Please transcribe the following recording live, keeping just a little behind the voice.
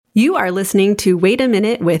You are listening to Wait a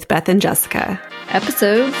Minute with Beth and Jessica.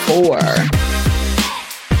 Episode 4.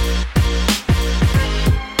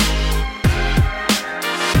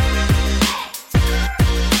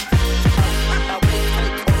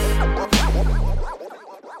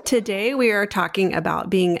 Today we are talking about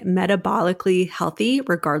being metabolically healthy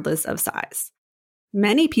regardless of size.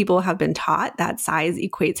 Many people have been taught that size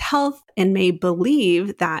equates health and may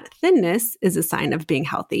believe that thinness is a sign of being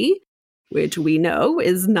healthy, which we know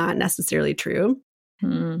is not necessarily true.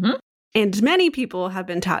 Mm-hmm. And many people have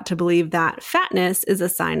been taught to believe that fatness is a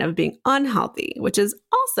sign of being unhealthy, which is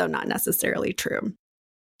also not necessarily true.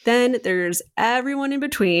 Then there's everyone in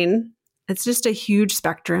between. It's just a huge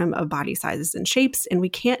spectrum of body sizes and shapes, and we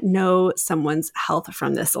can't know someone's health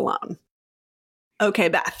from this alone. Okay,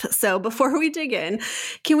 Beth, so before we dig in,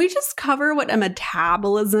 can we just cover what a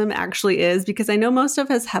metabolism actually is? Because I know most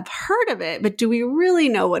of us have heard of it, but do we really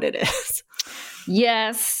know what it is?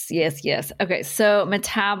 Yes. Okay, so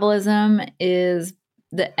metabolism is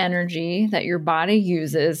the energy that your body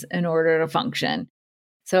uses in order to function.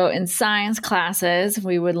 So in science classes,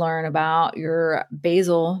 we would learn about your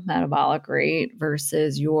basal metabolic rate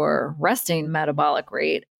versus your resting metabolic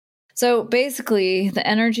rate. So basically, the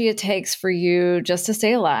energy it takes for you just to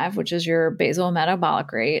stay alive, which is your basal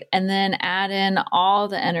metabolic rate, and then add in all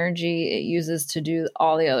the energy it uses to do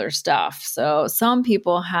all the other stuff. So some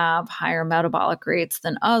people have higher metabolic rates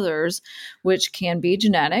than others, which can be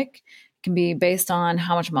genetic. Can be based on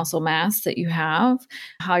how much muscle mass that you have,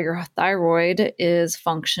 how your thyroid is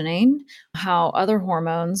functioning, how other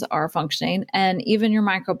hormones are functioning, and even your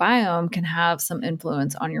microbiome can have some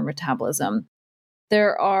influence on your metabolism.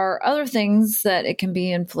 There are other things that it can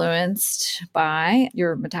be influenced by,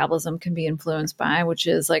 your metabolism can be influenced by, which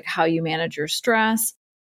is like how you manage your stress.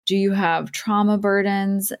 Do you have trauma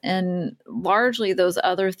burdens? And largely those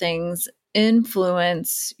other things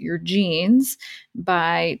influence your genes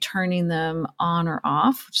by turning them on or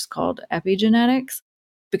off, which is called epigenetics.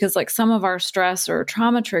 Because like some of our stress or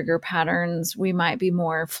trauma trigger patterns, we might be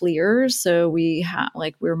more fleers. So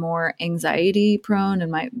we're more anxiety prone and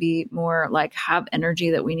might be more like have energy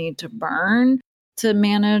that we need to burn to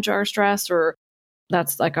manage our stress, or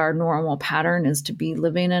that's like our normal pattern is to be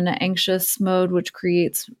living in an anxious mode, which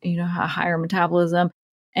creates, a higher metabolism.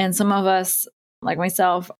 And some of us, like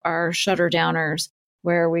myself, are shutter downers,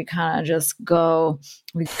 where we kind of just go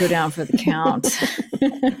down for the count.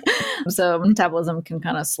 So metabolism can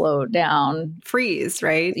kind of slow down. Freeze,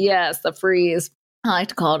 right? Yes, the freeze. I like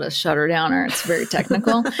to call it a shutter downer. It's very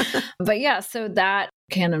technical. But yeah, so that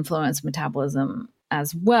can influence metabolism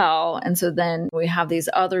as well. And so then we have these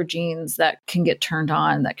other genes that can get turned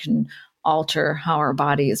on that can alter how our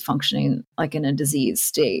body is functioning, like in a disease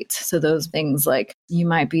state. So those things, like you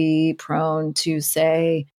might be prone to,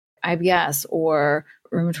 say, IBS or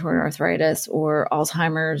rheumatoid arthritis or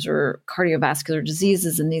Alzheimer's or cardiovascular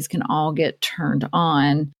diseases, and these can all get turned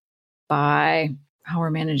on by how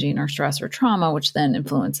we're managing our stress or trauma, which then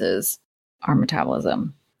influences our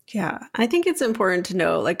metabolism. Yeah, I think it's important to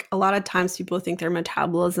know, like a lot of times people think their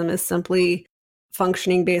metabolism is simply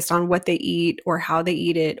functioning based on what they eat or how they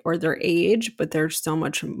eat it or their age, but there's so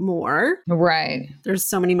much more. Right. There's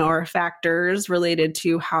so many more factors related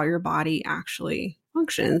to how your body actually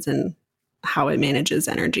functions and how it manages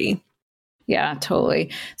energy. Yeah,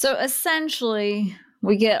 totally. So essentially,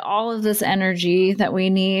 we get all of this energy that we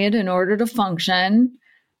need in order to function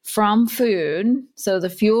from food. So the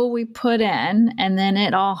fuel we put in, and then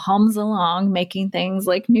it all hums along, making things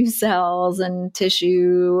like new cells and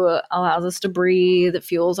tissue, allows us to breathe. It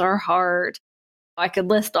fuels our heart. I could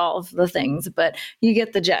list all of the things, but you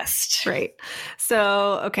get the gist. Right.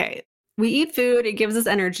 So, okay. We eat food, it gives us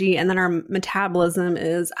energy, and then our metabolism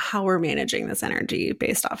is how we're managing this energy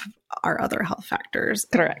based off of our other health factors.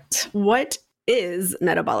 Correct. What is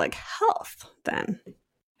metabolic health then?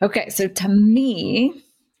 Okay, so to me,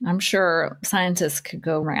 I'm sure scientists could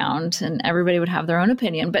go around and everybody would have their own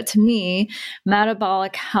opinion, but to me,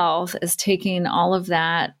 metabolic health is taking all of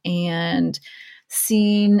that and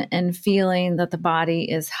seeing and feeling that the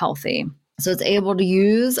body is healthy. So it's able to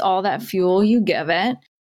use all that fuel you give it.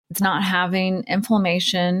 It's not having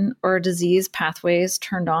inflammation or disease pathways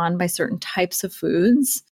turned on by certain types of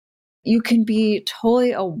foods. You can be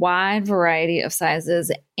totally a wide variety of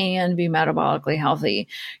sizes and be metabolically healthy.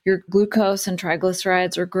 Your glucose and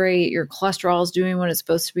triglycerides are great. Your cholesterol is doing what it's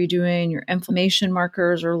supposed to be doing. Your inflammation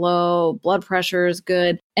markers are low. Blood pressure is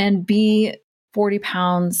good. And be 40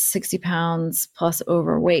 pounds, 60 pounds plus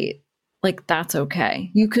overweight. Like that's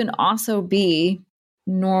okay. You can also be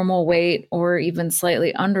normal weight or even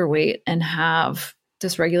slightly underweight and have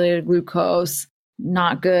dysregulated glucose,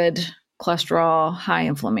 not good cholesterol, high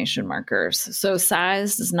inflammation markers. So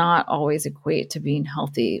size does not always equate to being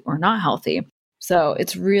healthy or not healthy. So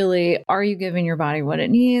it's really, are you giving your body what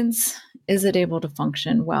it needs? Is it able to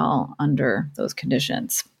function well under those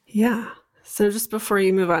conditions? Yeah. So just before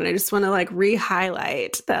you move on, I just want to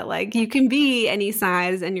re-highlight that you can be any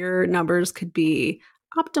size and your numbers could be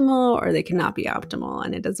optimal or they cannot be optimal,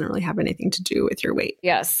 and it doesn't really have anything to do with your weight.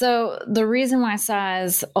 Yeah. So the reason why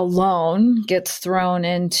size alone gets thrown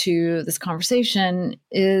into this conversation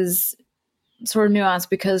is sort of nuanced,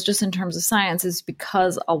 because just in terms of science, is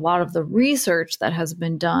because a lot of the research that has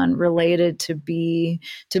been done related to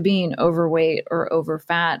being overweight or over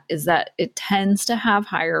fat is that it tends to have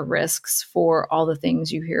higher risks for all the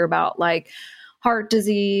things you hear about, like heart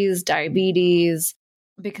disease, diabetes,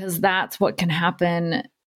 because that's what can happen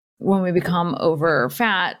when we become over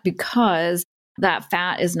fat, because that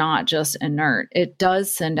fat is not just inert. It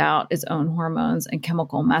does send out its own hormones and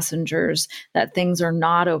chemical messengers that things are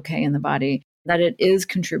not okay in the body, that it is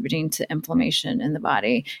contributing to inflammation in the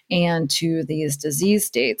body and to these disease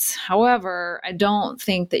states. However, I don't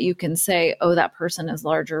think that you can say, oh, that person is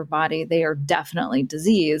larger body, they are definitely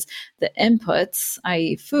disease. The inputs,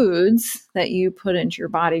 i.e. foods that you put into your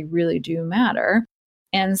body, really do matter.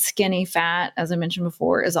 And skinny fat, as I mentioned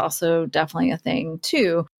before, is also definitely a thing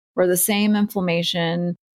too, where the same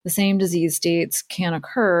inflammation, the same disease states can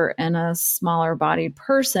occur in a smaller bodied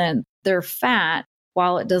person. Their fat,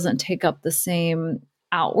 while it doesn't take up the same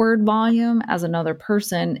outward volume as another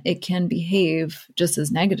person, it can behave just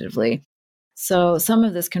as negatively. So some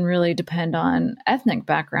of this can really depend on ethnic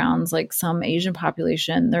backgrounds. Like some Asian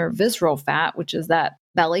population, their visceral fat, which is that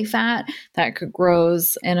belly fat that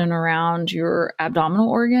grows in and around your abdominal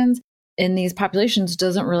organs, in these populations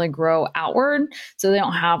doesn't really grow outward. So they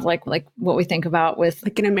don't have like what we think about with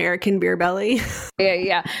like an American beer belly.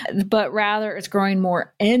 Yeah. But rather it's growing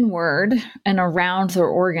more inward and around their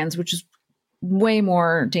organs, which is way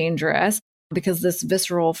more dangerous, because this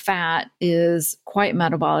visceral fat is quite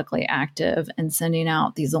metabolically active and sending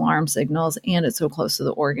out these alarm signals, and it's so close to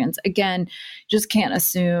the organs. Again, just can't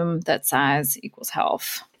assume that size equals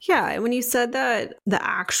health. Yeah. And when you said that the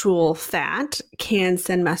actual fat can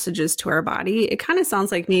send messages to our body, it kind of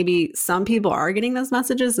sounds like maybe some people are getting those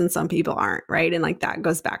messages and some people aren't, right? And that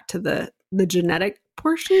goes back to the genetic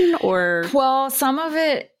portion, or? Well, some of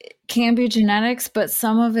it can be genetics, but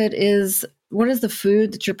some of it is, what is the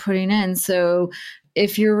food that you're putting in? So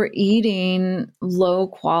if you're eating low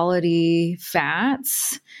quality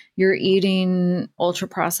fats, you're eating ultra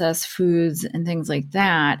processed foods and things like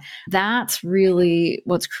that, that's really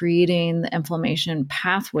what's creating the inflammation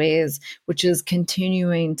pathways, which is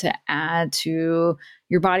continuing to add to,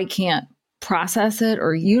 your body can't process it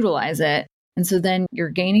or utilize it. And so then you're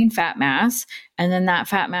gaining fat mass, and then that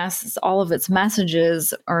fat mass, all of its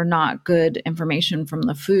messages are not good information from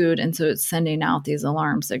the food. And so it's sending out these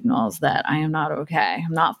alarm signals that I am not okay.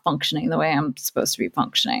 I'm not functioning the way I'm supposed to be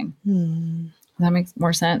functioning. That makes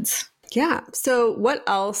more sense. Yeah. So what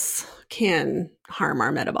else can harm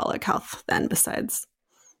our metabolic health then, besides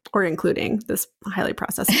or including this highly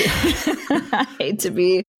processed food? I hate to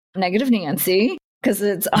be negative Nancy, because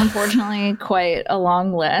it's unfortunately quite a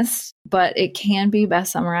long list, but it can be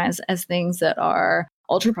best summarized as things that are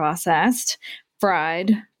ultra processed,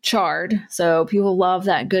 fried, charred. So people love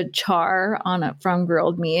that good char from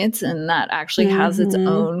grilled meats, and that actually has its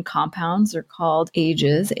own compounds. They're called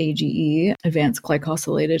AGEs, AGE, advanced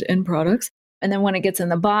glycosylated end products. And then when it gets in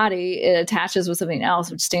the body, it attaches with something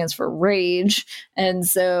else, which stands for rage. And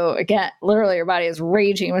so again, literally your body is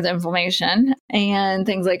raging with inflammation and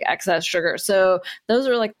things like excess sugar. So those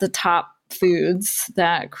are like the top foods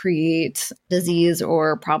that create disease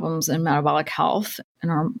or problems in metabolic health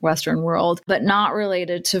in our Western world. But not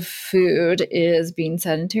related to food is being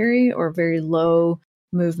sedentary or very low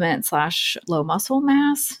movement / low muscle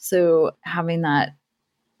mass. So having that,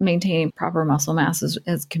 maintaining proper muscle mass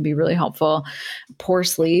can be really helpful. Poor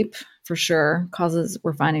sleep, for sure,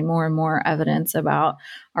 we're finding more and more evidence about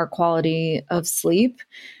our quality of sleep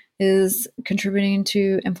is contributing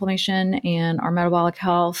to inflammation and our metabolic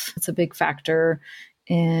health. It's a big factor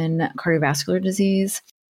in cardiovascular disease.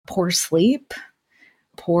 Poor sleep,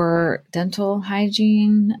 poor dental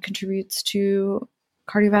hygiene contributes to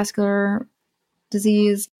cardiovascular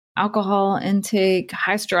disease. Alcohol intake,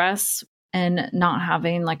 high stress, and not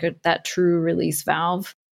having that true release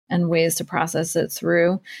valve and ways to process it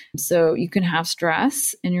through. So you can have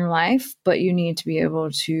stress in your life, but you need to be able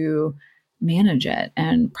to manage it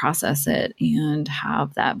and process it and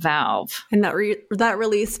have that valve. And that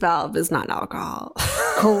release valve is not alcohol.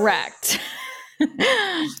 Correct.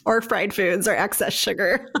 Or fried foods or excess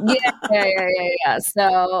sugar. Yeah.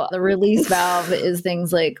 So the release valve is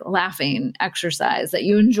things like laughing, exercise that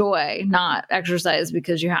you enjoy, not exercise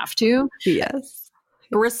because you have to. Yes.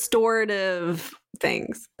 Restorative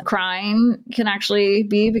things. Crying can actually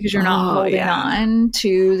be because you're not holding on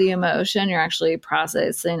to the emotion. You're actually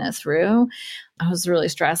processing it through. I was really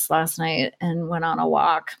stressed last night and went on a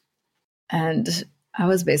walk, and I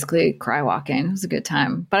was basically cry walking. It was a good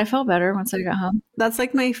time, but I felt better once I got home. That's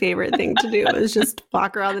like my favorite thing to do is just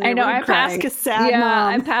walk around the neighborhood. I crying.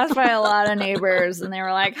 I passed by a lot of neighbors and they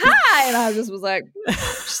were like, hi. And I just was like,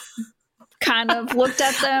 kind of looked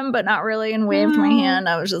at them, but not really, and waved my hand.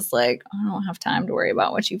 I was just like, I don't have time to worry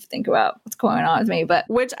about what you think about what's going on with me. But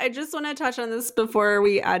which I just want to touch on this before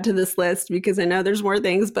we add to this list, because I know there's more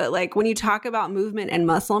things, but like when you talk about movement and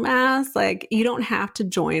muscle mass, like you don't have to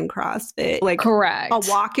join CrossFit. Like correct. A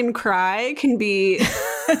walk and cry can be.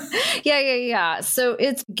 Yeah. So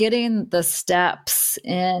it's getting the steps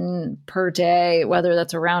in per day, whether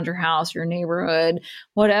that's around your house, your neighborhood,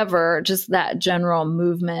 whatever, just that general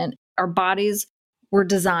movement. Our bodies were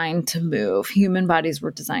designed to move. Human bodies were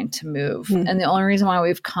designed to move. Mm-hmm. And the only reason why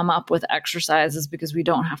we've come up with exercise is because we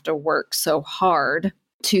don't have to work so hard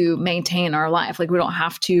to maintain our life. Like we don't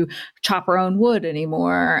have to chop our own wood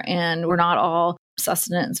anymore. And we're not all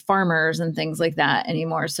sustenance farmers and things like that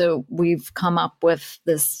anymore. So we've come up with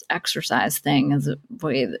this exercise thing as a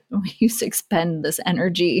way that we used to expend this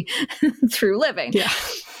energy through living. Yeah.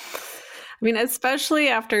 I mean, especially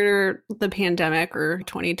after the pandemic or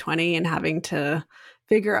 2020 and having to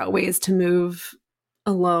figure out ways to move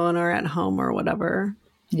alone or at home or whatever.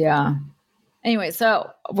 Yeah. Anyway, so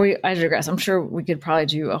I digress. I'm sure we could probably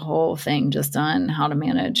do a whole thing just on how to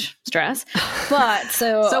manage stress. But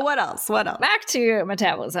so what else? Back to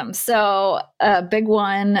metabolism. So a big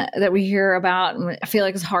one that we hear about, and I feel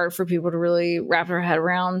like it's hard for people to really wrap their head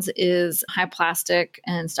around, is high plastic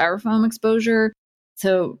and styrofoam exposure.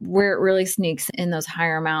 So where it really sneaks in those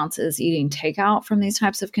higher amounts is eating takeout from these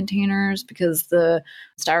types of containers, because the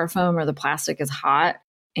styrofoam or the plastic is hot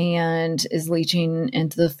and is leaching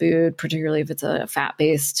into the food, particularly if it's a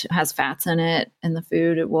fat-based, has fats in it in the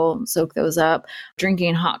food, it will soak those up.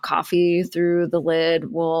 Drinking hot coffee through the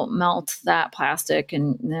lid will melt that plastic,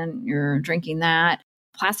 and then you're drinking that.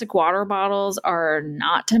 Plastic water bottles are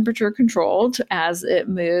not temperature controlled as it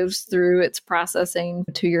moves through its processing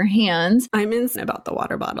to your hands. I'm in about the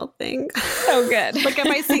water bottle thing. Oh, good. Like if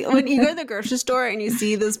I see, when you go to the grocery store and you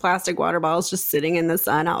see those plastic water bottles just sitting in the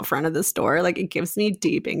sun out front of the store, like it gives me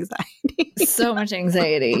deep anxiety. So much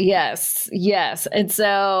anxiety. Yes. And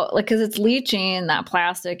so like, cause it's leaching that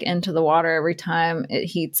plastic into the water every time it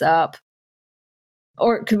heats up,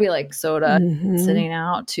 or it could be like soda sitting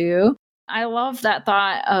out too. I love that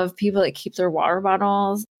thought of people that keep their water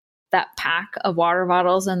bottles, that pack of water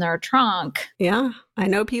bottles in their trunk. Yeah, I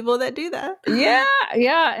know people that do that. Yeah.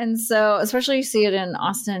 And so, especially you see it in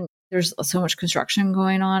Austin, there's so much construction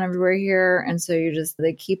going on everywhere here. And so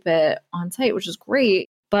they keep it on site, which is great.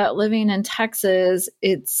 But living in Texas,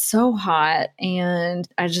 it's so hot. And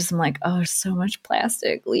I'm like, oh, there's so much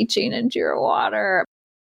plastic leaching into your water.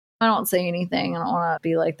 I don't say anything. I don't want to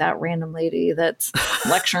be like that random lady that's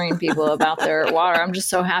lecturing people about their water. I'm just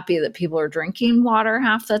so happy that people are drinking water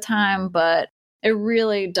half the time, but it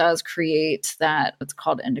really does create that, it's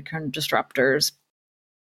called endocrine disruptors.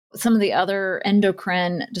 Some of the other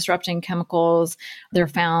endocrine disrupting chemicals, they're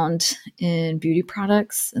found in beauty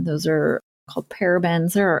products, and those are called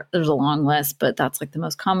parabens. There's a long list, but that's like the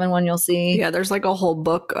most common one you'll see. Yeah, there's like a whole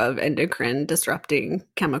book of endocrine disrupting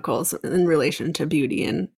chemicals in relation to beauty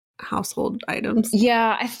and household items.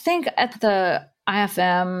 Yeah, I think at the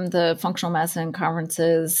IFM, the functional medicine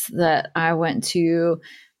conferences that I went to,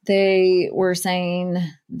 they were saying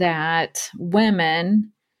that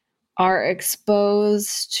women are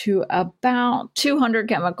exposed to about 200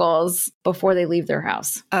 chemicals before they leave their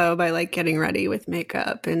house. Oh, by like getting ready with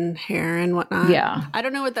makeup and hair and whatnot. Yeah. I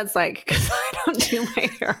don't know what that's like because I don't do my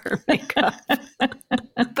hair or makeup.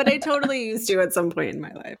 But I totally used to at some point in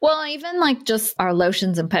my life. Well, even like just our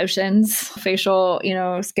lotions and potions, facial,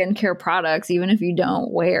 skincare products, even if you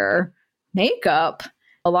don't wear makeup,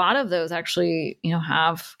 a lot of those actually,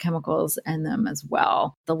 have chemicals in them as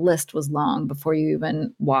well. The list was long before you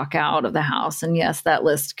even walk out of the house. And yes, that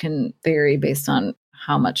list can vary based on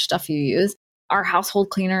how much stuff you use. Our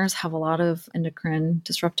household cleaners have a lot of endocrine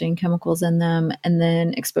disrupting chemicals in them. And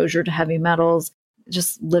then exposure to heavy metals.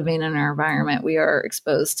 Just living in our environment, we are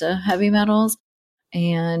exposed to heavy metals.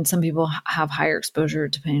 And some people have higher exposure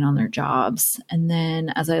depending on their jobs. And then,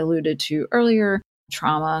 as I alluded to earlier,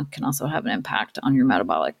 Trauma can also have an impact on your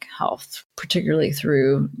metabolic health, particularly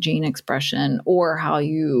through gene expression or how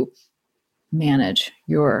you manage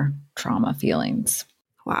your trauma feelings.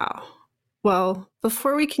 Wow. Well,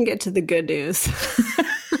 before we can get to the good news,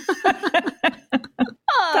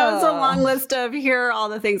 that was a long list of here are all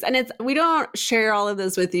the things. And we don't share all of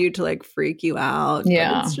this with you to like freak you out.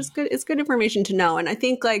 Yeah. But it's just good. It's good information to know. And I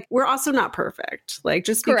think like we're also not perfect. Like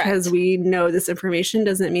just Correct. because we know this information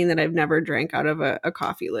doesn't mean that I've never drank out of a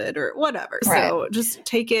coffee lid or whatever. Right. So just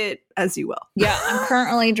take it as you will. Yeah, I'm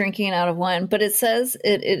currently drinking out of one, but it says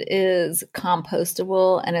it is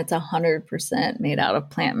compostable and it's 100% made out of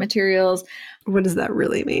plant materials. What does that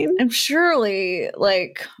really mean? And surely,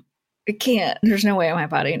 like, it can't, there's no way my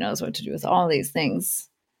body knows what to do with all these things.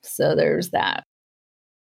 So there's that.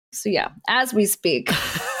 So yeah, as we speak.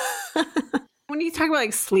 When you talk about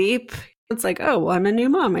like sleep, it's like, oh, well, I'm a new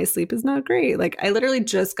mom. My sleep is not great. Like I literally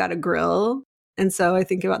just got a grill. And so I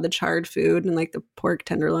think about the charred food and like the pork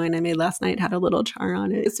tenderloin I made last night had a little char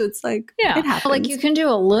on it. So it's like, yeah, it happens. Like you can do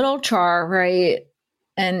a little char, right?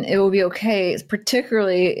 And it will be okay,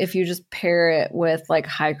 particularly if you just pair it with like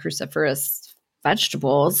high cruciferous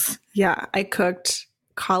vegetables. Yeah, I cooked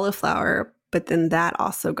cauliflower, but then that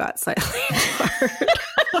also got slightly charred.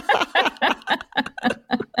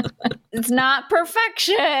 It's not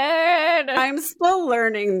perfection. I'm still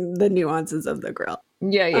learning the nuances of the grill.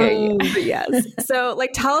 Yeah. But yes. So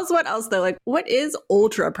like, tell us what else though, like what is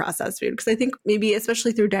ultra processed food? Because I think maybe,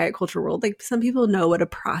 especially through diet culture world, like some people know what a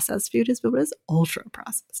processed food is, but what is ultra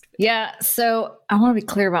processed food? Yeah. So I want to be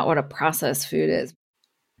clear about what a processed food is.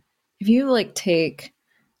 If you like take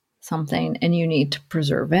something and you need to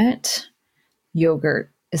preserve it,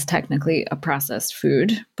 yogurt is technically a processed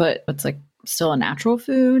food, but it's like still a natural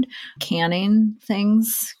food. Canning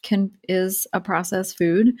things is a processed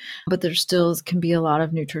food, but there still can be a lot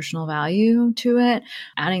of nutritional value to it.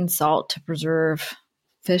 Adding salt to preserve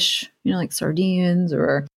fish, like sardines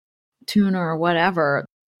or tuna or whatever,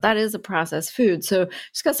 that is a processed food. So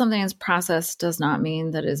just because something is processed does not mean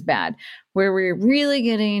that it's bad. Where we're really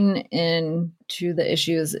getting into the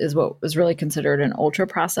issues is what was really considered an ultra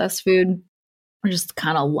processed food. We just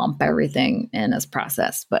kind of lump everything in as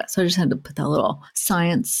processed. So I just had to put that little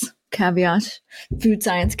science caveat, food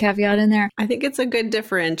science caveat in there. I think it's a good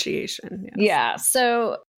differentiation. Yes. Yeah.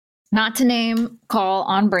 So not to call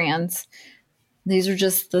on brands. This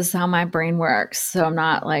is how my brain works. So I'm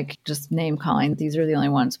not like just name calling. These are the only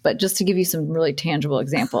ones, but just to give you some really tangible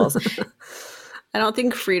examples. I don't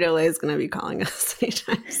think Frito-Lay is going to be calling us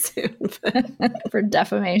anytime soon. For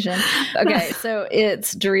defamation. Okay, so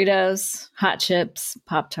it's Doritos, Hot Chips,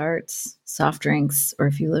 Pop-Tarts, soft drinks, or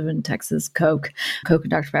if you live in Texas, Coke and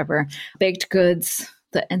Dr. Pepper, baked goods,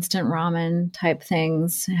 the instant ramen type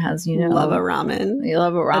things. It has, love a ramen. You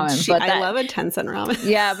love a ramen. I love a 10-cent ramen.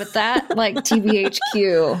 Yeah, but that like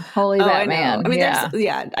TBHQ, holy Batman. I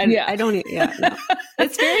mean, I don't, no.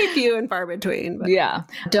 It's very few and far between. But. Yeah.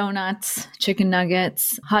 Donuts, chicken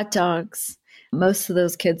nuggets, hot dogs, most of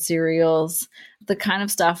those kids' cereals, the kind of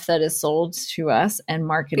stuff that is sold to us and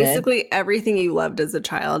marketed. Basically everything you loved as a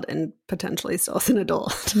child and potentially still as an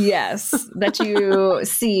adult. Yes, that you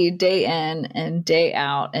see day in and day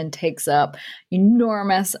out and takes up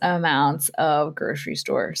enormous amounts of grocery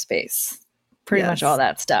store space. Pretty much all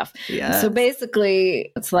that stuff. Yeah. So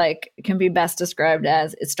basically, it's like, it can be best described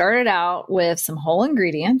as it started out with some whole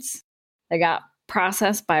ingredients. They got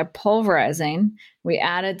processed by pulverizing. We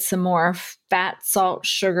added some more fat, salt,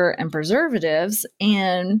 sugar, and preservatives,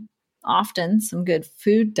 and often some good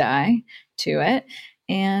food dye to it.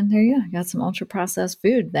 And there you go. Got some ultra processed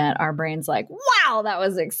food that our brain's like, wow, that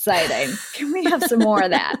was exciting. Can we have some more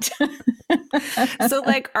of that? So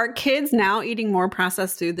like, are kids now eating more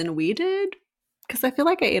processed food than we did? Because I feel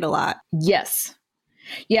like I ate a lot. Yes.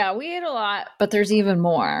 Yeah, we ate a lot, but there's even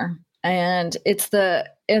more. And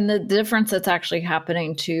the difference that's actually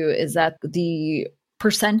happening too is that the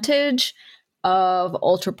percentage of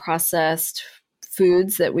ultra processed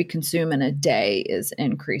foods that we consume in a day is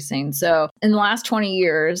increasing. So in the last 20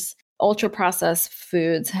 years, ultra processed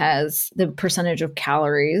foods the percentage of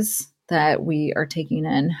calories that we are taking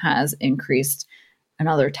in has increased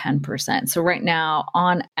another 10%. So right now,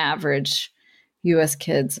 on average, U.S.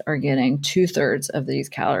 kids are getting 2/3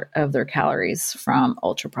 of their calories from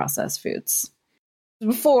ultra processed foods.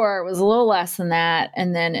 Before it was a little less than that,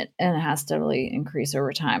 and then it has steadily increased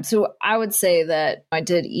over time. So I would say that I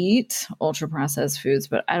did eat ultra processed foods,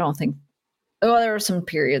 but I don't think. Well, there were some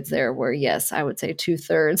periods there where yes, I would say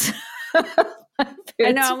 2/3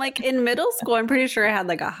 I know. I'm like in middle school, I'm pretty sure I had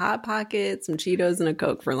like a Hot Pocket, some Cheetos, and a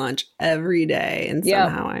Coke for lunch every day. And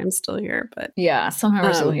somehow I'm still here. But yeah, somehow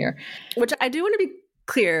we're still here. Which I do want to be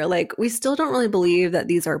clear. Like, we still don't really believe that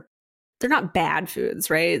they're not bad foods,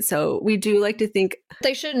 right? So we do like to think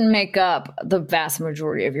they shouldn't make up the vast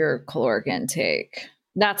majority of your caloric intake.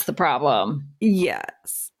 That's the problem.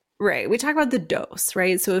 Yes. Right. We talk about the dose,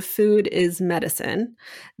 right? So if food is medicine,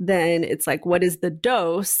 then it's like, what is the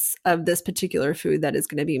dose of this particular food that is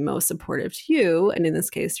going to be most supportive to you? And in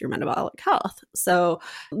this case, your metabolic health. So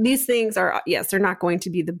these things are, yes, they're not going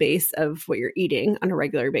to be the base of what you're eating on a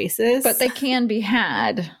regular basis. But they can be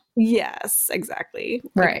had. Yes, exactly.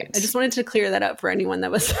 Right. Okay. I just wanted to clear that up for anyone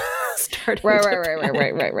that was starting.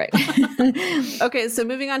 Right. Okay, so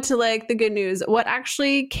moving on to like the good news, what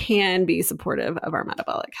actually can be supportive of our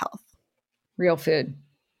metabolic health? Real food.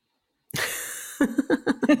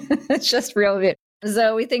 It's just real food.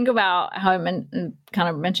 So we think about how I kind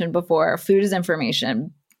of mentioned before, food is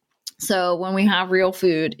information. So when we have real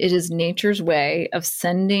food, it is nature's way of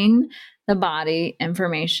sending the body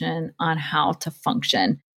information on how to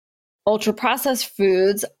function. Ultra processed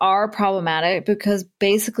foods are problematic because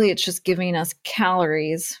basically it's just giving us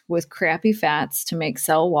calories with crappy fats to make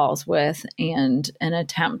cell walls with and an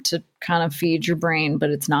attempt to kind of feed your brain, but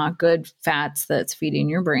it's not good fats that's feeding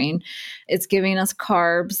your brain. It's giving us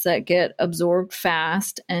carbs that get absorbed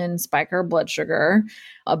fast and spike our blood sugar,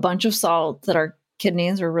 a bunch of salt that our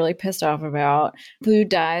kidneys are really pissed off about, food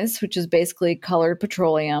dyes, which is basically colored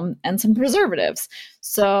petroleum, and some preservatives.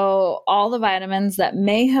 So all the vitamins that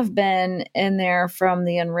may have been in there from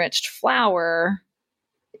the enriched flour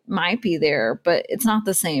might be there, but it's not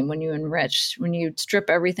the same when you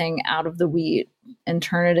strip everything out of the wheat and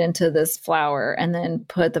turn it into this flour and then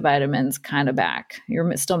put the vitamins kind of back.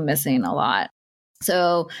 You're still missing a lot.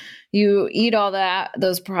 So you eat all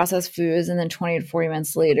those processed foods, and then 20 to 40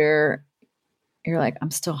 minutes later, you're like, I'm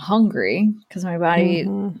still hungry because my body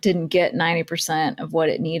didn't get 90% of what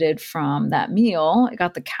it needed from that meal. It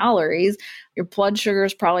got the calories. Your blood sugar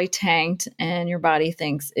is probably tanked, and your body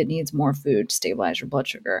thinks it needs more food to stabilize your blood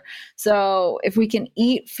sugar. So if we can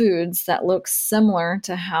eat foods that look similar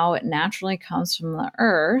to how it naturally comes from the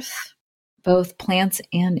earth, both plants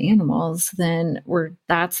and animals, then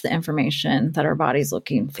that's the information that our body's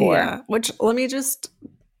looking for. Yeah, which let me just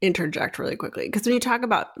interject really quickly, because when you talk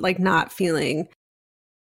about like not feeling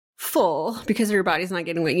full because your body's not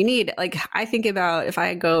getting what you need, like I think about if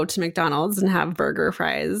I go to McDonald's and have burger,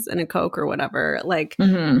 fries, and a Coke or whatever, like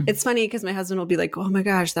it's funny because my husband will be like, oh my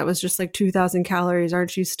gosh, that was just like 2,000 calories,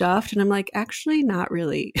 aren't you stuffed? And I'm like, actually not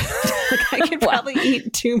really. Like I could probably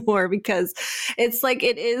eat 2 more because it's like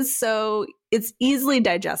it's easily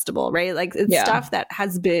digestible, right? Like it's stuff that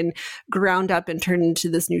has been ground up and turned into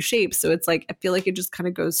this new shape. So it's like, I feel like it just kind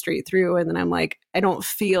of goes straight through. And then I'm like, I don't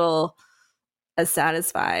feel as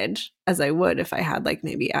satisfied as I would if I had like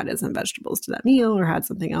maybe added some vegetables to that meal or had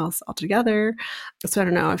something else altogether. So I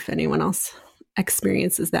don't know if anyone else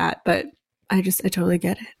experiences that, but I totally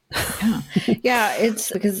get it. Yeah.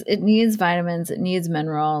 It's because it needs vitamins, it needs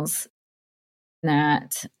minerals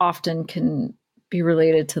that often can be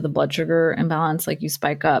related to the blood sugar imbalance. Like you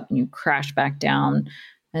spike up and you crash back down,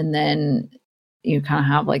 and then you kind of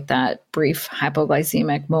have like that brief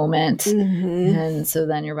hypoglycemic moment. And so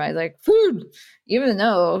then your body's like, food, even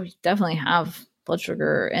though you definitely have blood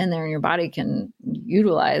sugar in there, and your body can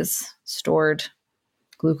utilize stored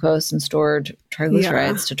glucose and stored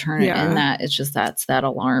triglycerides to turn it in that. It's just that's that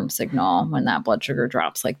alarm signal when that blood sugar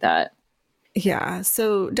drops like that. Yeah.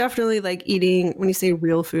 So definitely like eating, when you say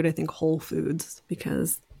real food, I think whole foods,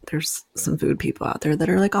 because there's some food people out there that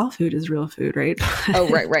are like, all food is real food, right? Oh,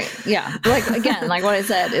 right. Yeah. Like, again, like what I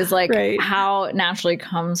said is like how it naturally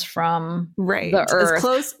comes from the earth.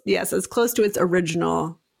 As close to its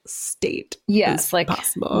original state. Yes. Like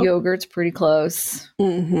possible. Yogurt's pretty close.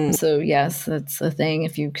 So yes, that's a thing.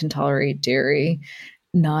 If you can tolerate dairy,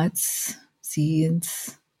 nuts,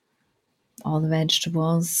 seeds, all the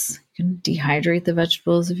vegetables, you can dehydrate the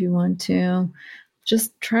vegetables if you want to.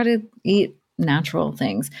 Just try to eat natural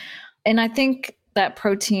things. And I think that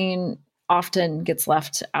protein often gets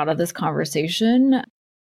left out of this conversation.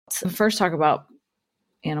 So first talk about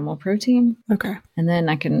animal protein. Okay. And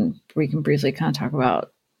then we can briefly kind of talk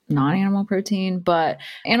about non-animal protein, but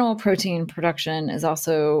animal protein production is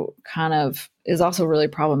also really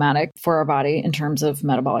problematic for our body in terms of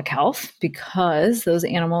metabolic health, because those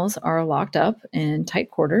animals are locked up in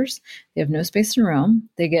tight quarters. They have no space to roam.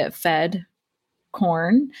 They get fed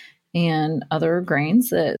corn and other grains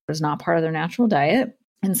that is not part of their natural diet.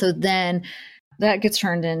 And so then that gets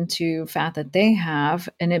turned into fat that they have,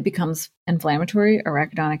 and it becomes inflammatory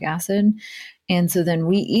arachidonic acid. And so then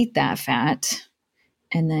we eat that fat,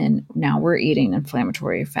 and then now we're eating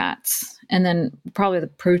inflammatory fats. And then probably the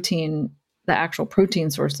actual protein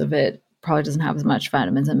source of it probably doesn't have as much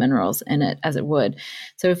vitamins and minerals in it as it would.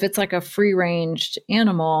 So if it's like a free-ranged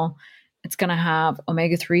animal, it's going to have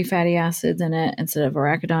omega-3 fatty acids in it instead of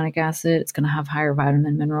arachidonic acid. It's going to have higher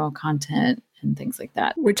vitamin mineral content and things like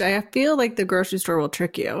that. Which I feel like the grocery store will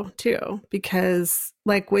trick you too, because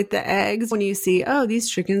like with the eggs, when you see, oh, these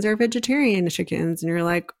chickens are vegetarian chickens, and you're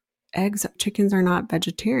like, chickens are not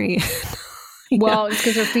vegetarian. Well, it's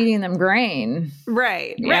because they're feeding them grain.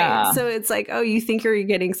 Right. Yeah. Right. So it's like, oh, you think you're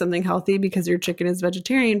getting something healthy because your chicken is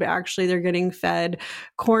vegetarian, but actually they're getting fed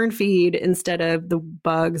corn feed instead of the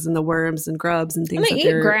bugs and the worms and grubs and things. And they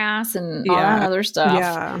eat grass and all that other stuff.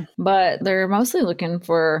 Yeah. But they're mostly looking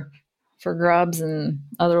for grubs and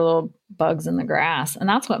other little bugs in the grass. And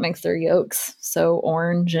that's what makes their yolks so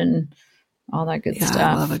orange and all that good stuff.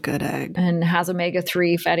 I love a good egg. And has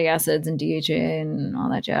omega-3 fatty acids and DHA and all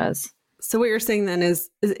that jazz. So what you're saying then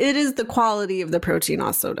is it is the quality of the protein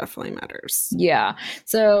also definitely matters. Yeah.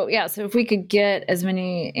 So if we could get as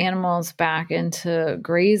many animals back into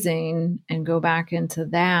grazing and go back into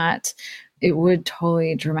that, it would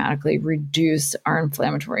totally dramatically reduce our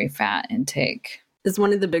inflammatory fat intake. Is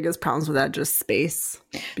one of the biggest problems with that just space?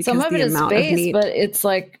 Because some of it is space, but it's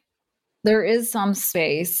like there is some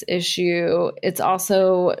space issue. It's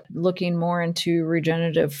also looking more into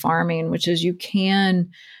regenerative farming, which is you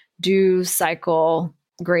can do cycle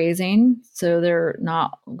grazing. So they're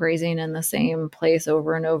not grazing in the same place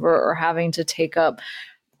over and over or having to take up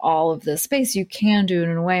all of the space. You can do it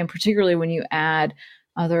in a way, and particularly when you add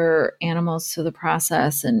other animals to the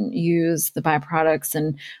process and use the byproducts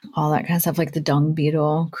and all that kind of stuff, like the dung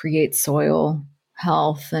beetle creates soil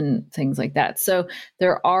health and things like that. So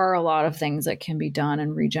there are a lot of things that can be done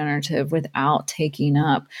in regenerative without taking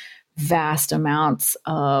up vast amounts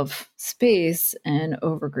of space and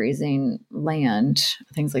overgrazing land,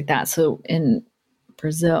 things like that. So in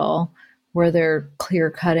Brazil, where they're clear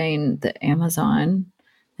cutting the Amazon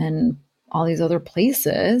and all these other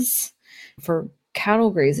places for cattle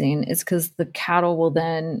grazing, it's because the cattle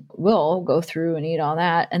will go through and eat all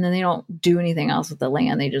that, and then they don't do anything else with the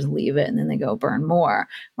land. They just leave it and then they go burn more,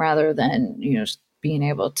 rather than just being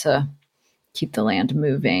able to keep the land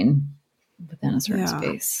moving within a certain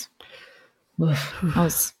space. Oof, that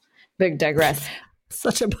was big digress.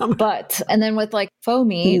 Such a bummer. But and then with like faux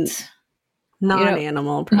meat,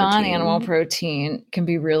 non-animal protein can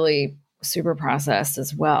be really super processed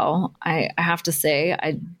as well. I have to say,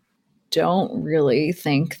 I don't really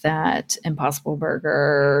think that Impossible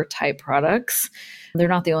Burger type products, they're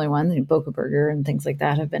not the only one. The Boca Burger and things like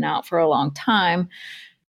that have been out for a long time.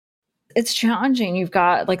 It's challenging. You've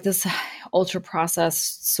got like this ultra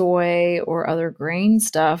processed soy or other grain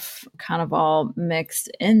stuff kind of all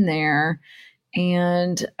mixed in there.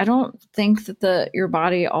 And I don't think that your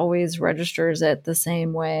body always registers it the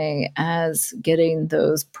same way as getting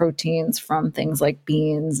those proteins from things like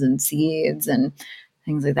beans and seeds and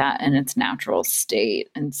things like that in its natural state.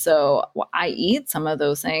 And so I eat some of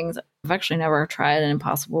those things. I've actually never tried an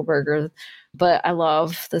Impossible Burger, but I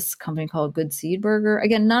love this company called Good Seed Burger.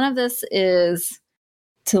 Again, none of this is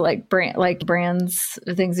to like brands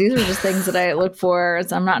or things. These are just things that I look for.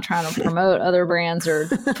 So I'm not trying to promote other brands or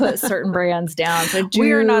put certain brands down. So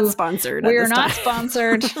we are not sponsored. We are not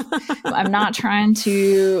sponsored. I'm not trying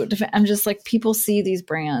to I'm just like, people see these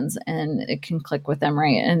brands and it can click with them,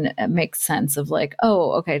 right? And it makes sense of like,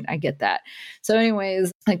 oh, okay, I get that. So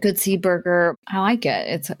anyways, like Good Seed Burger, I like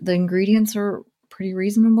it. The ingredients are pretty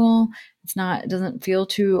reasonable. It doesn't feel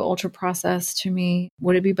too ultra processed to me.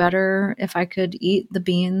 Would it be better if I could eat the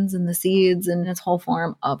beans and the seeds in its whole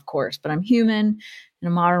form? Of course, but I'm human in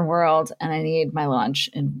a modern world and I need my lunch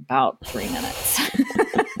in about 3 minutes.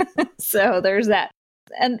 So there's that.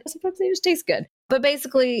 And sometimes they just taste good. But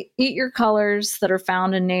basically, eat your colors that are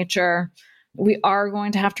found in nature. We are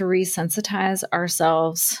going to have to resensitize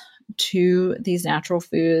ourselves to these natural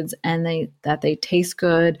foods, and that they taste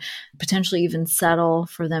good, potentially even settle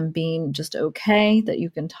for them being just okay, that you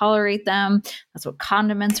can tolerate them. That's what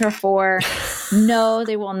condiments are for. No,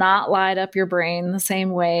 they will not light up your brain the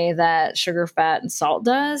same way that sugar, fat, and salt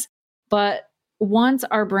does. But once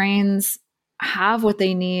our brains have what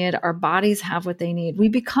they need, our bodies have what they need, we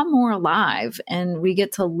become more alive and we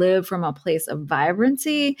get to live from a place of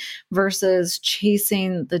vibrancy versus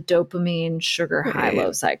chasing the dopamine sugar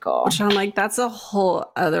high-low cycle. Which I'm like, that's a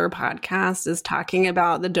whole other podcast, is talking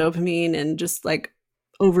about the dopamine and just like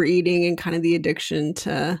overeating and kind of the addiction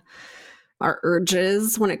to our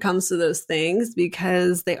urges when it comes to those things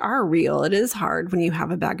because they are real. It is hard when you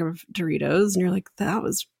have a bag of Doritos and you're like, that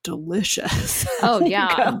was delicious. Oh,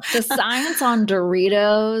 yeah. The science on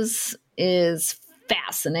Doritos is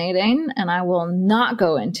fascinating, and I will not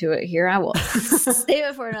go into it here. I will save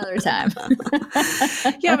it for another time.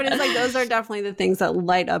 Yeah, but it's like those are definitely the things that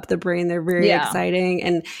light up the brain. They're very exciting.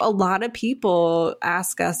 And a lot of people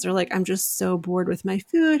ask us, they're like, I'm just so bored with my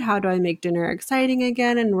food. How do I make dinner exciting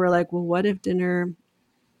again? And we're like, well, what if dinner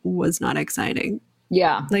was not exciting?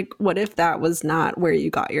 Yeah. Like, what if that was not where you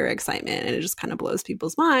got your excitement? And it just kind of blows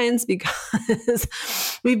people's minds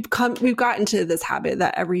because we've gotten to this habit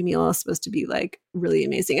that every meal is supposed to be like really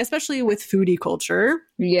amazing, especially with foodie culture.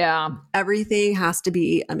 Yeah. Everything has to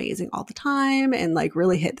be amazing all the time and like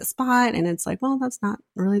really hit the spot. And it's like, well, that's not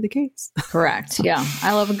really the case. Correct. Yeah.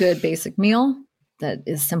 I love a good basic meal that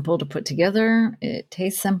is simple to put together. It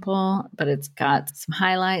tastes simple, but it's got some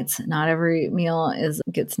highlights. Not every meal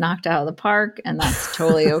gets knocked out of the park, and that's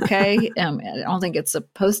totally okay. I don't think it's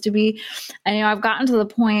supposed to be. And I've gotten to the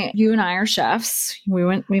point. You and I are chefs. We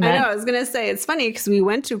met. I know. I was gonna say it's funny because we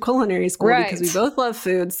went to culinary school because we both love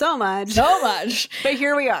food so much, But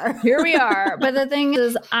here we are. But the thing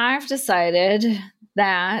is, I've decided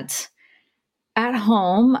that at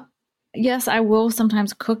home, yes, I will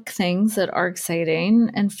sometimes cook things that are exciting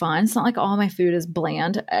and fun. It's not like all my food is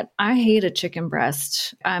bland. I hate a chicken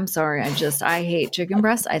breast. I'm sorry. I hate chicken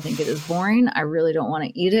breast. I think it is boring. I really don't want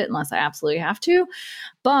to eat it unless I absolutely have to.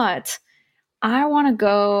 But I want to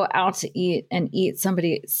go out to eat and eat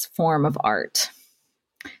somebody's form of art.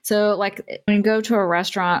 So like when you go to a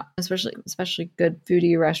restaurant, especially good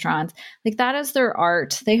foodie restaurants, like that is their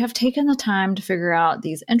art. They have taken the time to figure out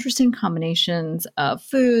these interesting combinations of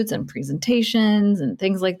foods and presentations and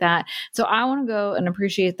things like that. So I want to go and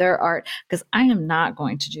appreciate their art because I am not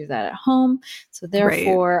going to do that at home. So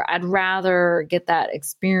therefore, I'd rather get that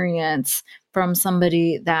experience from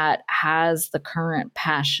somebody that has the current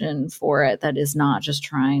passion for it, that is not just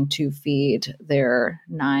trying to feed their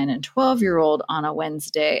 9 and 12-year-old on a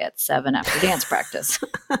Wednesday at 7 after dance practice.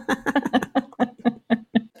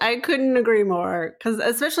 I couldn't agree more because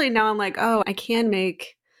especially now I'm like, oh, I can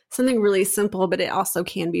make something really simple, but it also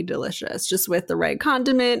can be delicious just with the right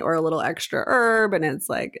condiment or a little extra herb. And it's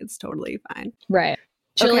like, it's totally fine. Right.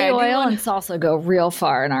 Chili oil and salsa go real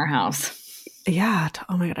far in our house. Yeah.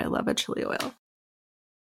 Oh my God. I love a chili oil.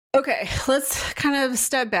 Okay. Let's kind of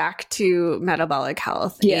step back to metabolic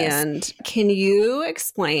health. Yes. And can you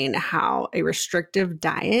explain how a restrictive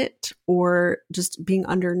diet or just being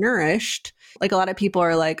undernourished, like a lot of people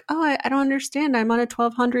are like, oh, I don't understand. I'm on a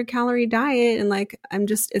 1,200 calorie diet and like,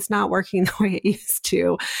 it's not working the way it used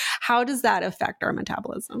to. How does that affect our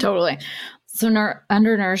metabolism? Totally. So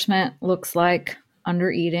undernourishment looks like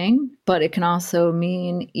under eating, but it can also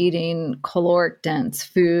mean eating caloric dense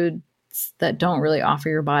foods that don't really offer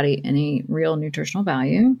your body any real nutritional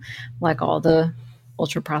value, like all the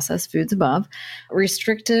ultra processed foods above.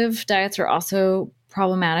 Restrictive diets are also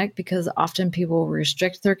problematic because often people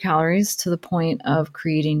restrict their calories to the point of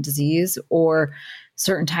creating disease, or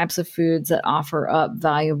certain types of foods that offer up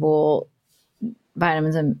valuable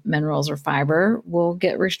vitamins and minerals or fiber will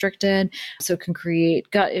get restricted. So it can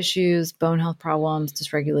create gut issues, bone health problems,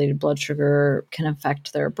 dysregulated blood sugar, can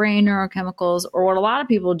affect their brain neurochemicals. Or what a lot of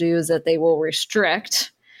people do is that they will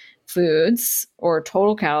restrict foods or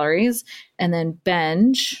total calories and then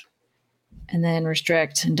binge and then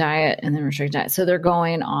restrict and diet and then restrict diet. So they're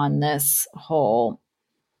going on this whole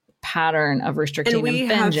pattern of restricting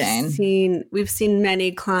and binging. We've seen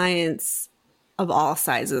many clients of all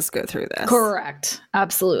sizes go through this. Correct.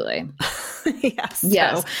 Absolutely. Yes.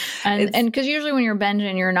 Yes. So and because usually when you're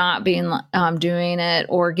binging, you're not being doing it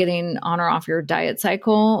or getting on or off your diet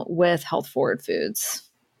cycle with health forward foods.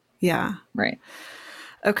 Yeah. Right.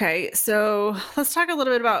 Okay. So let's talk a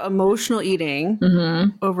little bit about emotional eating,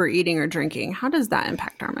 overeating or drinking. How does that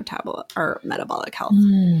impact our metabolic health?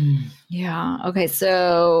 Yeah. Okay.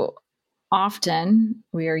 So often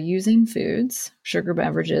we are using foods, sugar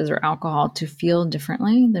beverages, or alcohol to feel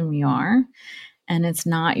differently than we are. And it's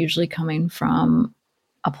not usually coming from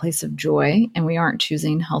a place of joy, and we aren't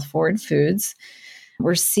choosing health forward foods.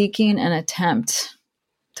 We're seeking an attempt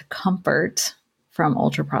to comfort from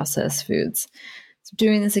ultra processed foods. So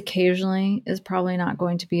doing this occasionally is probably not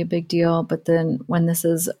going to be a big deal, but then when this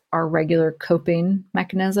is our regular coping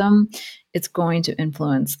mechanism, it's going to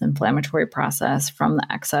influence the inflammatory process from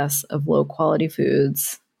the excess of low quality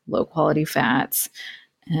foods, low quality fats,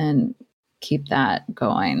 and keep that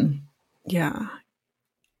going. Yeah.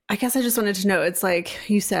 I guess I just wanted to know, it's like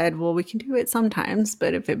you said, well, we can do it sometimes,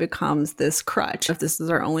 but if it becomes this crutch, if this is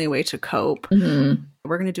our only way to cope,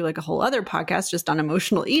 we're going to do like a whole other podcast just on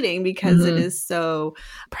emotional eating because it is so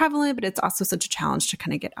prevalent, but it's also such a challenge to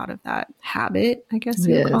kind of get out of that habit, I guess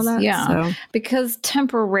you would call that. Yeah. So. Because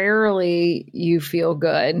temporarily you feel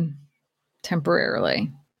good,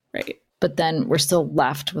 temporarily. Right. But then we're still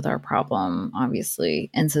left with our problem,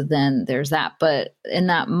 obviously. And so then there's that. But in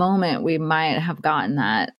that moment, we might have gotten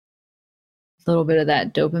that little bit of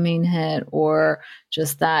that dopamine hit, or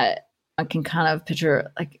just that I can kind of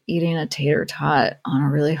picture like eating a tater tot on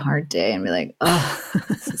a really hard day and be like, oh,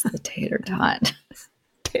 this is the tater tot.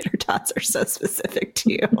 Tater tots are so specific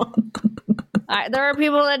to you. There are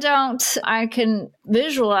people that don't. I can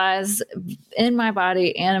visualize in my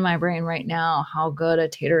body and in my brain right now how good a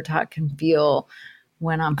tater tot can feel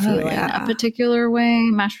when I'm feeling a particular way.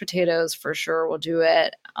 Mashed potatoes for sure will do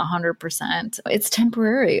it 100%. It's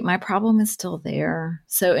temporary. My problem is still there.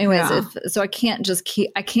 So anyways, so I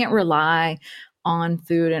can't rely on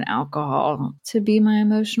food and alcohol to be my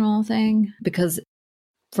emotional thing, because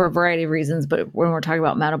for a variety of reasons, but when we're talking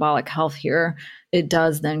about metabolic health here, it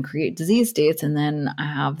does then create disease states. And then I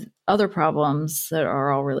have other problems that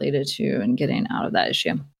are all related to and getting out of that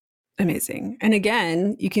issue. Amazing. And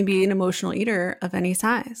again, you can be an emotional eater of any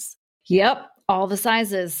size. Yep. All the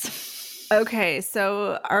sizes. Okay.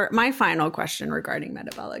 So my final question regarding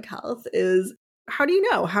metabolic health is, how do you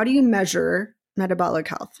know? How do you measure metabolic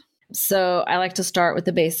health? So I like to start with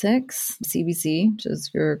the basics, CBC, which is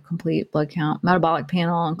your complete blood count, metabolic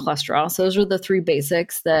panel, and cholesterol. So those are the three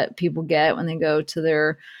basics that people get when they go to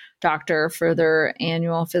their doctor for their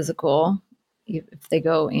annual physical, if they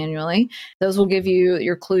go annually. Those will give you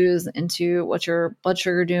your clues into what your blood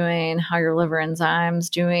sugar doing, how your liver enzymes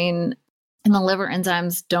doing. And the liver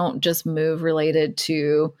enzymes don't just move related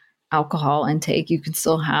to alcohol intake. You can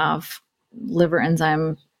still have liver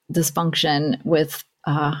enzyme dysfunction with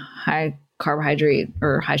high carbohydrate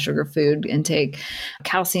or high sugar food intake.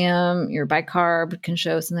 Calcium, your bicarb can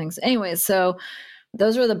show some things. Anyway, so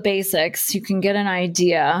those are the basics. You can get an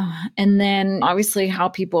idea. And then obviously how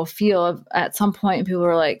people feel. At some point, people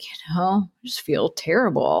are like, I just feel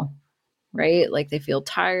terrible, right? Like they feel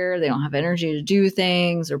tired. They don't have energy to do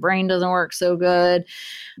things. Their brain doesn't work so good.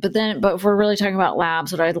 But if we're really talking about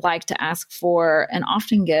labs, what I'd like to ask for and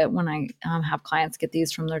often get when I have clients get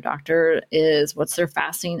these from their doctor is what's their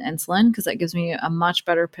fasting insulin, because that gives me a much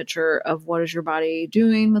better picture of what is your body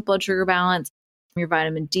doing with blood sugar balance, your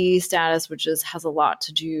vitamin D status, which has a lot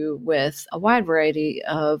to do with a wide variety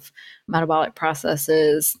of metabolic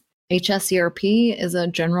processes. HSCRP is a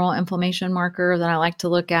general inflammation marker that I like to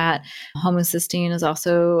look at. Homocysteine is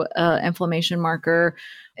also an inflammation marker.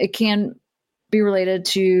 It can be related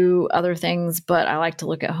to other things, but I like to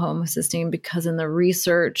look at homocysteine because in the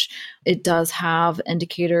research, it does have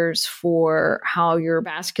indicators for how your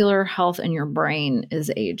vascular health and your brain is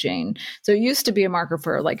aging. So it used to be a marker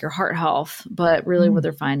for like your heart health, but really what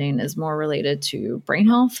they're finding is more related to brain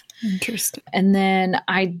health. Interesting. And then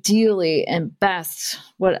ideally and best,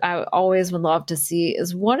 what I always would love to see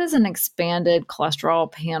is what is an expanded cholesterol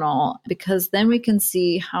panel, because then we can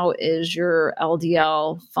see how is your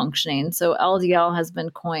LDL functioning. So LDL has been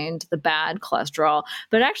coined the bad cholesterol,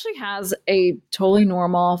 but it actually has a totally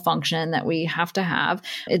normal function that we have to have.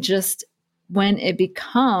 It just, when it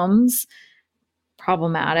becomes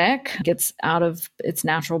problematic, gets out of its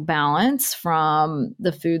natural balance from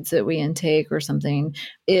the foods that we intake or something,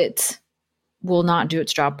 it will not do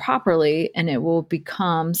its job properly and it will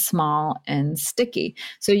become small and sticky.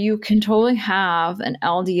 So you can totally have an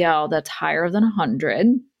LDL that's higher than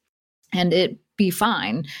 100 and it be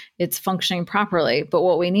fine. It's functioning properly. But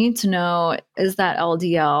what we need to know is that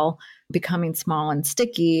LDL becoming small and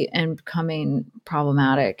sticky and becoming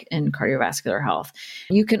problematic in cardiovascular health.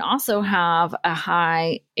 You can also have a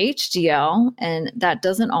high HDL, and that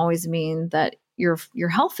doesn't always mean that you're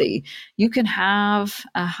healthy. You can have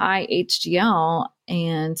a high HDL,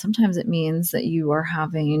 and sometimes it means that you are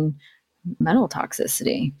having metal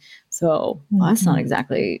toxicity. So that's not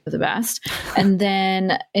exactly the best. And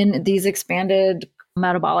then in these expanded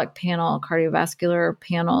metabolic panel, cardiovascular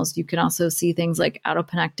panels, you can also see things like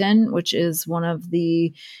adiponectin, which is one of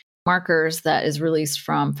the markers that is released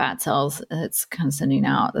from fat cells. It's kind of sending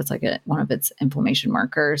out, that's like one of its inflammation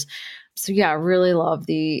markers. So yeah, I really love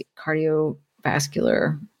the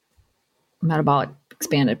cardiovascular metabolic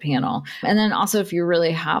expanded panel. And then also if you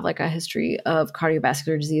really have like a history of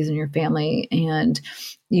cardiovascular disease in your family and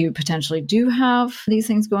you potentially do have these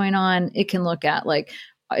things going on, it can look at like,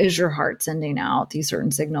 is your heart sending out these certain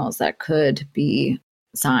signals that could be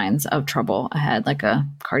signs of trouble ahead, like a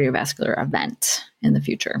cardiovascular event in the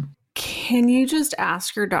future. Can you just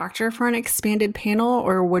ask your doctor for an expanded panel,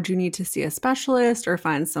 or would you need to see a specialist or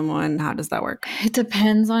find someone? How does that work? It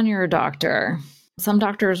depends on your doctor. Some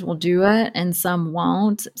doctors will do it and some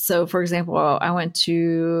won't. So, for example, I went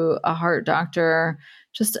to a heart doctor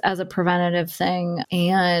just as a preventative thing,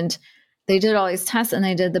 and they did all these tests and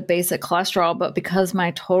they did the basic cholesterol, but because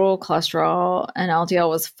my total cholesterol and LDL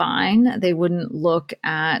was fine, they wouldn't look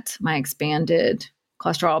at my expanded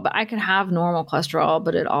cholesterol. But I could have normal cholesterol,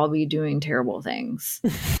 but it'd all be doing terrible things.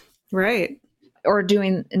 Right. Or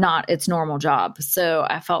doing not its normal job. So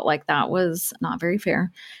I felt like that was not very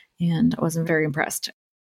fair, and I wasn't very impressed.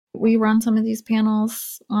 We run some of these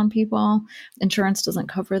panels on people. Insurance doesn't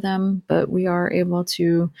cover them, but we are able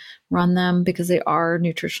to run them because they are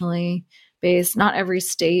nutritionally based. Not every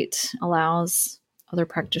state allows other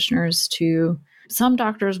practitioners to. Some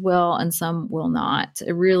doctors will and some will not.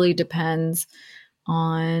 It really depends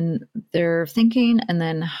on their thinking and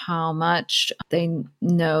then how much they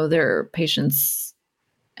know their patient's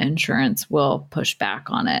insurance will push back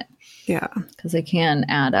on it. Yeah. Because they can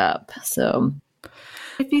add up. So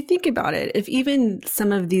if you think about it, if even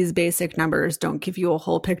some of these basic numbers don't give you a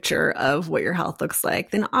whole picture of what your health looks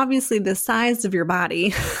like, then obviously the size of your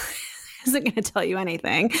body isn't going to tell you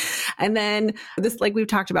anything. And then this, like we've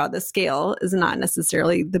talked about, the scale is not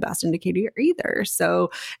necessarily the best indicator either.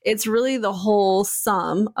 So it's really the whole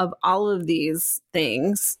sum of all of these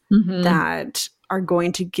things that are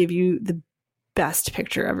going to give you the best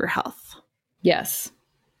picture of your health. Yes.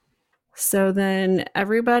 So then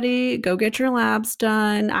everybody go get your labs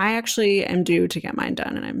done. I actually am due to get mine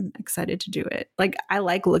done and I'm excited to do it. Like, I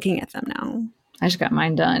like looking at them now. I just got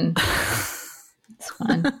mine done. It's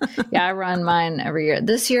fun. Yeah, I run mine every year.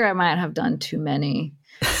 This year I might have done too many.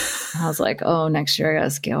 I was like, oh, next year I got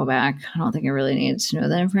to scale back. I don't think I really needed to know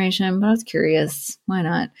that information, but I was curious. Why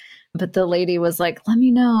not? But the lady was like, let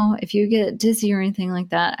me know if you get dizzy or anything like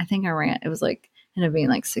that. I think I ran, it was like, ended up being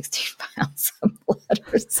like 16 pounds of blood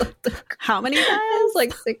or something. How many It pounds? was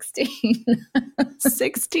like 16.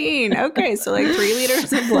 16. Okay, so like 3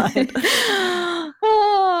 liters of blood.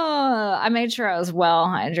 Oh, I made sure I was well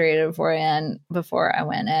hydrated before I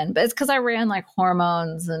went in. But it's because I ran like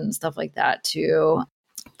hormones and stuff like that too.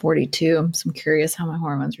 42. So I'm curious how my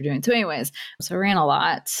hormones are doing. So anyways, so I ran a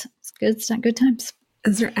lot. It's good. It's not good times.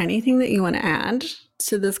 Is there anything that you want to add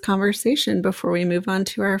to this conversation before we move on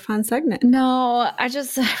to our fun segment? No, I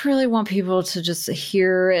really want people to just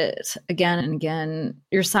hear it again and again.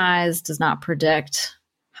 Your size does not predict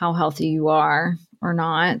how healthy you are or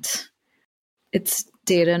not. It's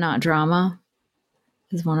data, not drama,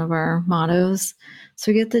 is one of our mottos.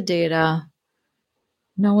 So get the data,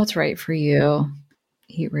 know what's right for you,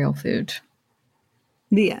 eat real food.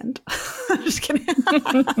 The end. I'm just kidding.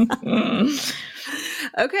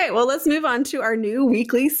 Okay, well, let's move on to our new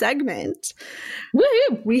weekly segment.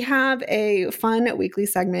 Woohoo! We have a fun weekly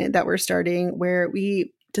segment that we're starting where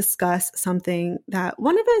we discuss something that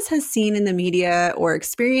one of us has seen in the media or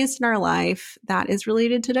experienced in our life that is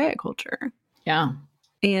related to diet culture. Yeah.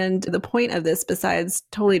 And the point of this, besides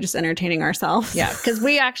totally just entertaining ourselves. Yeah, because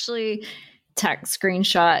we actually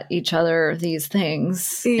screenshot each other these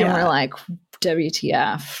things. Yeah. And we're like,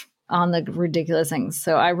 WTF on the ridiculous things.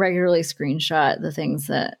 So I regularly screenshot the things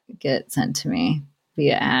that get sent to me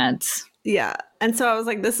via ads. Yeah. And so I was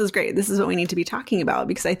like, this is great. This is what we need to be talking about,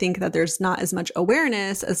 because I think that there's not as much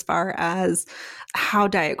awareness as far as how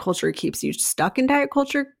diet culture keeps you stuck in diet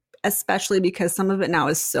culture, especially because some of it now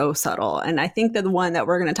is so subtle. And I think that the one that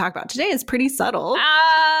we're going to talk about today is pretty subtle.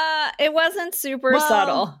 It wasn't super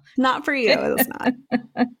subtle. Not for you. It's not.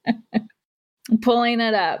 I'm pulling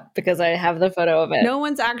it up because I have the photo of it. No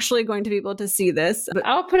one's actually going to be able to see this. But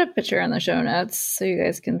I'll put a picture in the show notes so you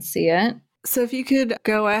guys can see it. So if you could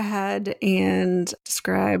go ahead and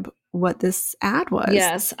describe what this ad was.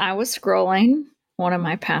 Yes, I was scrolling, one of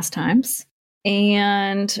my pastimes,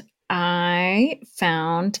 and I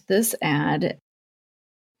found this ad,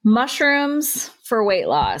 mushrooms for weight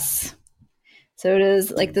loss. So it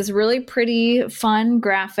is like this really pretty, fun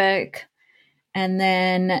graphic. And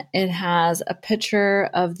then it has a picture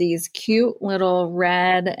of these cute little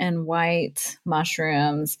red and white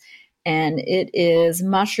mushrooms. And it is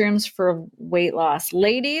mushrooms for weight loss.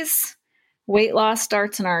 Ladies, weight loss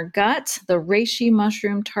starts in our gut. The reishi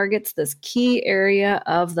mushroom targets this key area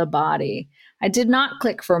of the body. I did not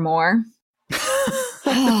click for more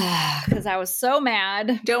because I was so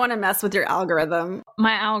mad. Don't want to mess with your algorithm.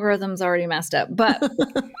 My algorithm's already messed up, but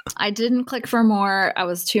I didn't click for more. I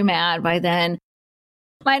was too mad by then.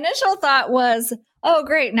 My initial thought was, oh,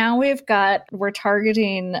 great. Now we're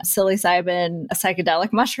targeting psilocybin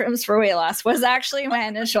psychedelic mushrooms for weight loss was actually my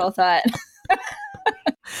initial thought.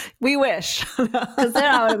 We wish. Because then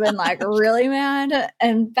I would have been like really mad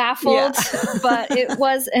and baffled. Yeah. But it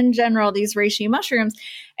was in general these reishi mushrooms.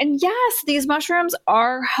 And yes, these mushrooms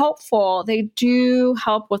are helpful. They do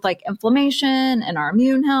help with like inflammation and our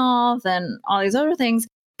immune health and all these other things.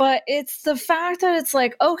 But it's the fact that it's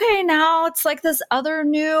like, okay, now it's like this other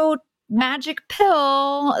new magic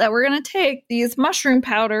pill that we're going to take, these mushroom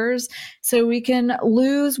powders, so we can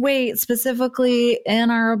lose weight specifically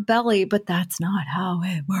in our belly. But that's not how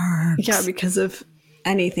it works. Yeah, because if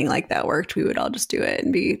anything like that worked, we would all just do it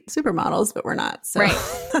and be supermodels, but we're not. So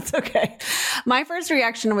that's okay. My first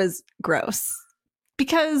reaction was gross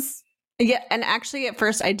because... Yeah, and actually at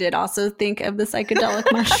first I did also think of the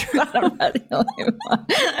psychedelic mushroom,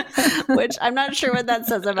 which I'm not sure what that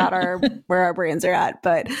says about where our brains are at.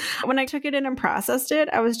 But when I took it in and processed it,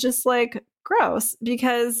 I was just like, gross,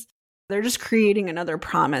 because they're just creating another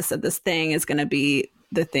promise that this thing is going to be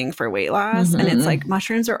the thing for weight loss. Mm-hmm. And it's like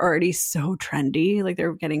mushrooms are already so trendy, like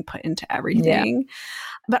they're getting put into everything. Yeah.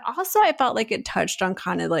 But also I felt like it touched on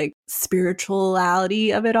kind of like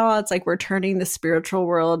spirituality of it all. It's like we're turning the spiritual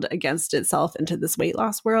world against itself into this weight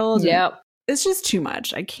loss world. Yep. It's just too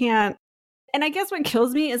much. I can't. And I guess what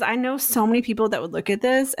kills me is I know so many people that would look at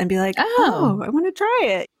this and be like, oh, I want to try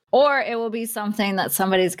it. Or it will be something that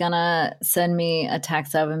somebody's going to send me a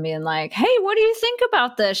text of and being like, hey, what do you think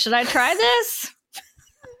about this? Should I try this?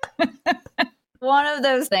 One of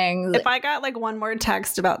those things. If I got like one more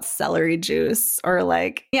text about celery juice or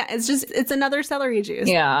like, yeah, it's another celery juice.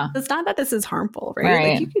 Yeah. It's not that this is harmful,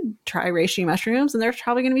 right? Like you could try reishi mushrooms and there's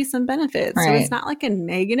probably going to be some benefits. Right. So it's not like a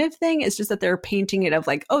negative thing. It's just that they're painting it of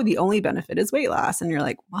like, oh, the only benefit is weight loss. And you're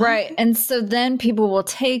like, what? Right. And so then people will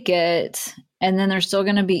take it and then they're still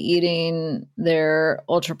going to be eating their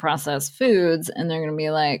ultra processed foods and they're going to be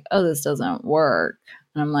like, oh, this doesn't work.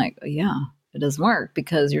 And I'm like, oh, yeah. It doesn't work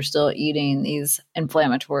because you're still eating these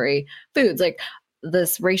inflammatory foods. Like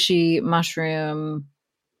this reishi mushroom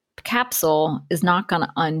capsule is not going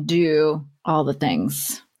to undo all the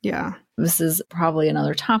things. Yeah. This is probably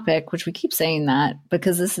another topic, which we keep saying that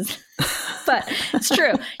because this is, but it's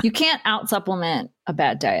true. You can't out supplement a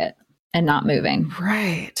bad diet and not moving.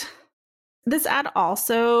 Right. This ad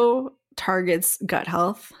also targets gut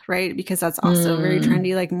health, right? Because that's also very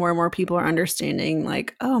trendy. Like more and more people are understanding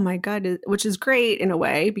like, oh my God, which is great in a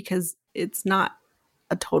way because it's not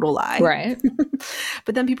a total lie. Right.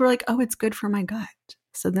 But then people are like, oh, it's good for my gut.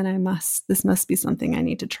 So then this must be something I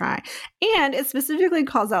need to try. And it specifically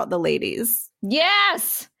calls out the ladies.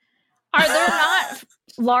 Yes. Are there not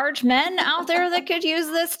large men out there that could use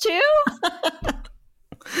this too?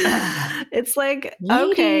 It's like,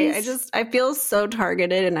 ladies. Okay, I feel so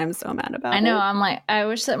targeted and I'm so mad about it. I know. I'm like, I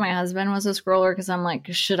wish that my husband was a scroller because I'm like,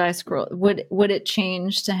 should I scroll? Would it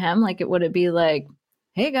change to him? Like, would it be like,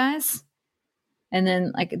 hey guys? And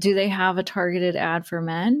then like, do they have a targeted ad for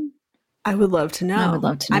men? I would love to know. I would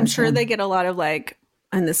love to know. I'm sure they get a lot of like,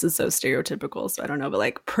 and this is so stereotypical, so I don't know, but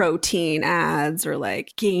like protein ads or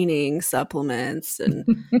like gaining supplements and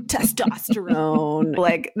testosterone.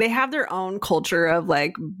 Like they have their own culture of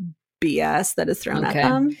like BS that is thrown at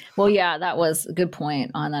them. Well, yeah, that was a good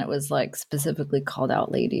point on that. It was like specifically called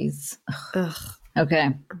out ladies. Ugh. Okay.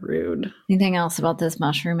 Rude. Anything else about this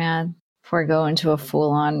mushroom ad before I go into a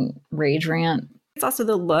full-on rage rant? It's also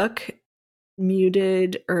the look,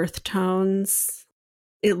 muted earth tones.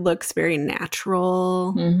 It looks very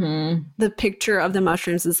natural. Mm-hmm. The picture of the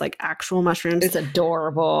mushrooms is like actual mushrooms. It's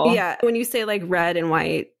adorable. Yeah. When you say like red and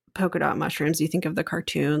white polka dot mushrooms, you think of the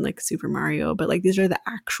cartoon like Super Mario, but like these are the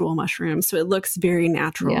actual mushrooms. So it looks very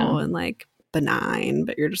natural and like benign,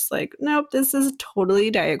 but you're just like, nope, this is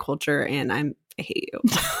totally diet culture and I hate you.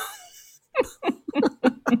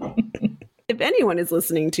 If anyone is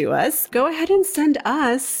listening to us, go ahead and send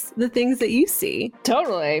us the things that you see.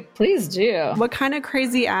 Totally. Please do. What kind of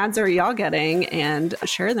crazy ads are y'all getting? And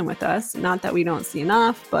share them with us. Not that we don't see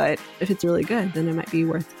enough, but if it's really good, then it might be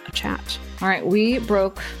worth a chat. All right. We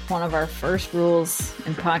broke one of our first rules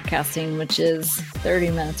in podcasting, which is 30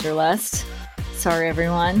 minutes or less. Sorry,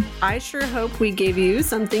 everyone. I sure hope we gave you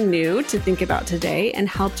something new to think about today and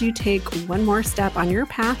helped you take one more step on your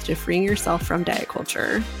path to freeing yourself from diet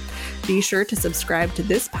culture. Be sure to subscribe to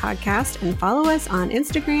this podcast and follow us on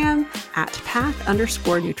Instagram at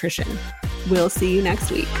 @path_nutrition. We'll see you next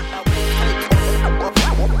week.